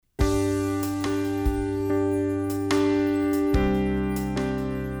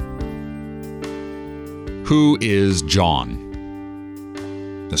Who is John?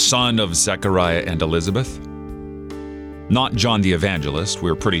 The son of Zechariah and Elizabeth? Not John the Evangelist,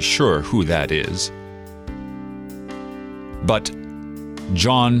 we're pretty sure who that is. But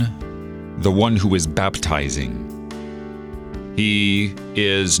John, the one who is baptizing. He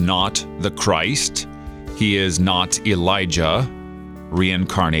is not the Christ. He is not Elijah,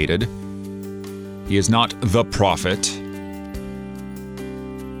 reincarnated. He is not the prophet.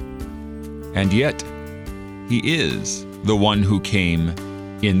 And yet, he is the one who came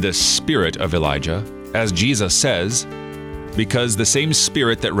in the spirit of Elijah, as Jesus says, because the same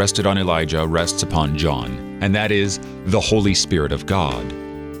spirit that rested on Elijah rests upon John, and that is the Holy Spirit of God.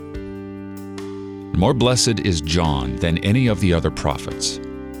 More blessed is John than any of the other prophets.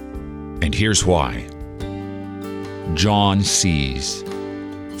 And here's why. John sees,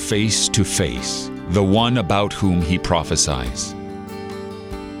 face to face, the one about whom he prophesies.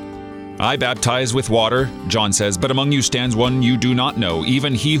 I baptize with water, John says, but among you stands one you do not know,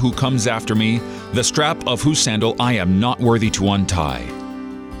 even he who comes after me, the strap of whose sandal I am not worthy to untie.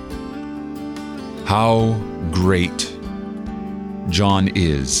 How great John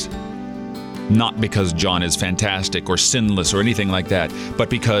is. Not because John is fantastic or sinless or anything like that, but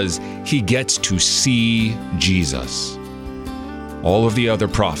because he gets to see Jesus. All of the other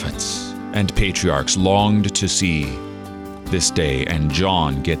prophets and patriarchs longed to see this day, and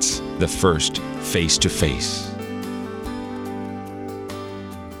John gets the first face-to-face.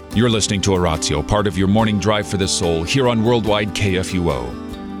 You're listening to Oratio, part of your morning drive for the soul, here on Worldwide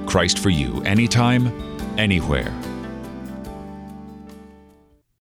KFUO. Christ for you, anytime, anywhere.